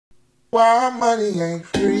Why money ain't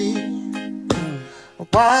free?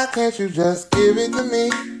 Why can't you just give it to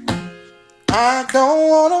me? I don't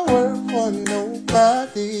wanna work for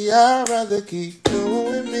nobody, I'd rather keep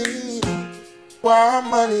doing me. Why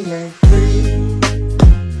money ain't free?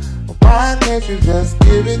 Why can't you just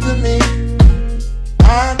give it to me?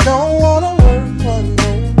 I don't wanna work for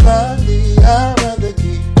nobody, I'd rather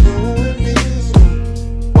keep doing me.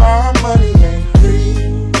 Why money ain't free?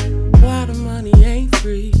 Why the money ain't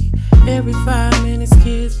free? Every 5 minutes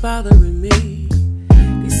kids bothering me.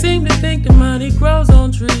 They seem to think the money grows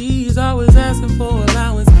on trees, always asking for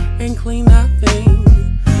allowance and clean nothing.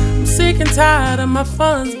 I'm sick and tired of my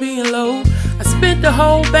funds being low. I spent the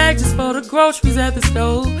whole bag just for the groceries at the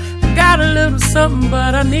store. I got a little something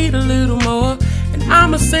but I need a little more. And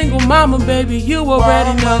I'm a single mama, baby, you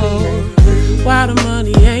already know. Why the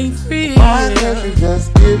money ain't free? Why can't you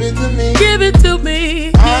just give it to me? Give it to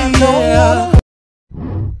me, I don't wanna